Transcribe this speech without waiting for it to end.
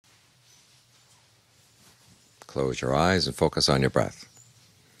Close your eyes and focus on your breath.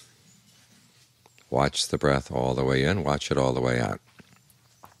 Watch the breath all the way in, watch it all the way out.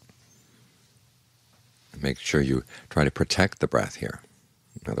 Make sure you try to protect the breath here.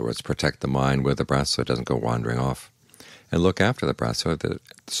 In other words, protect the mind with the breath so it doesn't go wandering off. And look after the breath so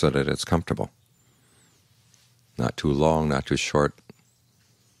that it's comfortable. Not too long, not too short.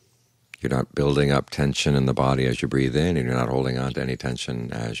 You're not building up tension in the body as you breathe in, and you're not holding on to any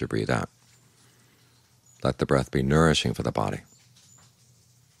tension as you breathe out. Let the breath be nourishing for the body.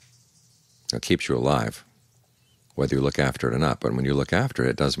 It keeps you alive, whether you look after it or not. But when you look after it,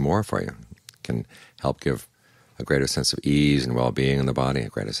 it does more for you. It can help give a greater sense of ease and well-being in the body, a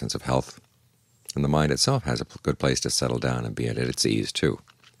greater sense of health. And the mind itself has a good place to settle down and be at its ease too.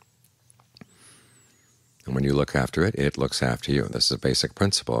 And when you look after it, it looks after you. This is a basic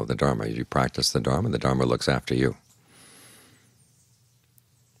principle of the Dharma. You practice the Dharma looks after you.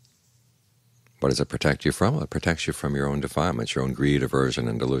 What does it protect you from? It protects you from your own defilements, your own greed, aversion,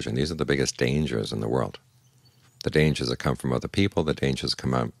 and delusion. These are the biggest dangers in the world. The dangers that come from other people, the dangers that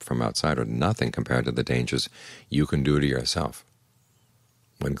come out from outside are nothing compared to the dangers you can do to yourself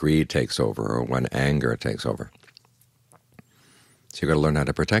when greed takes over or when anger takes over. So you've got to learn how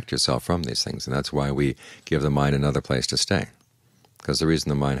to protect yourself from these things, and that's why we give the mind another place to stay. Because the reason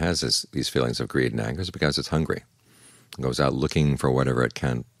the mind has these feelings of greed and anger is because it's hungry. It goes out looking for whatever it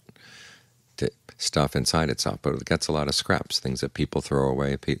can to stuff inside itself, but it gets a lot of scraps, things that people throw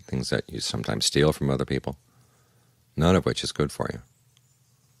away, things that you sometimes steal from other people, none of which is good for you.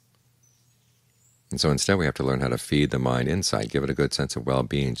 And so instead we have to learn how to feed the mind inside, give it a good sense of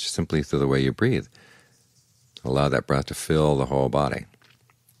well-being simply through the way you breathe. Allow that breath to fill the whole body.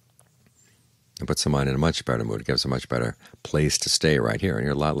 It puts the mind in a much better mood. It gives a much better place to stay right here, and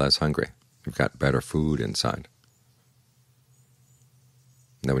you're a lot less hungry. You've got better food inside.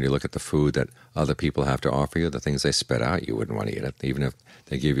 And then when you look at the food that other people have to offer you, the things they spit out, you wouldn't want to eat it. Even if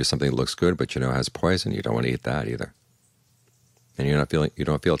they give you something that looks good but you know has poison, you don't want to eat that either. And you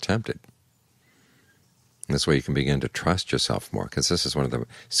don't feel tempted. And this way you can begin to trust yourself more, because this is one of the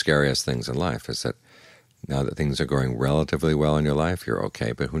scariest things in life, is that now that things are going relatively well in your life, you're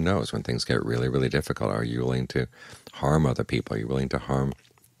okay, but who knows, when things get really, really difficult, are you willing to harm other people? Are you willing to harm?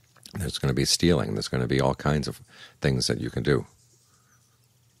 There's going to be stealing. There's going to be all kinds of things that you can do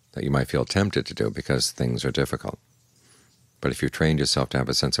that you might feel tempted to do because things are difficult. But if you've trained yourself to have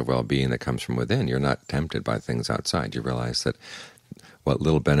a sense of well-being that comes from within, you're not tempted by things outside. You realize that what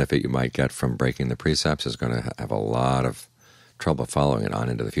little benefit you might get from breaking the precepts is going to have a lot of trouble following it on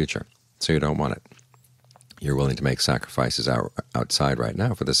into the future, so you don't want it. You're willing to make sacrifices outside right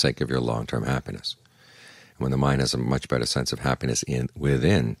now for the sake of your long-term happiness. And when the mind has a much better sense of happiness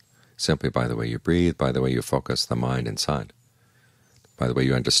within, simply by the way you breathe, by the way you focus the mind inside, by the way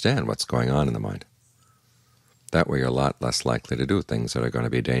you understand what's going on in the mind, that way you're a lot less likely to do things that are going to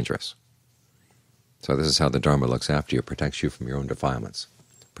be dangerous. So this is how the Dharma looks after you, protects you from your own defilements,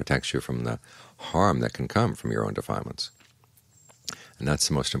 protects you from the harm that can come from your own defilements. And that's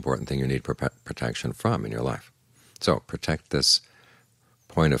the most important thing you need protection from in your life. So protect this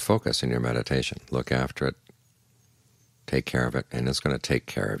point of focus in your meditation. Look after it, take care of it, and it's going to take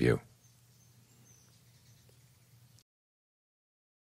care of you.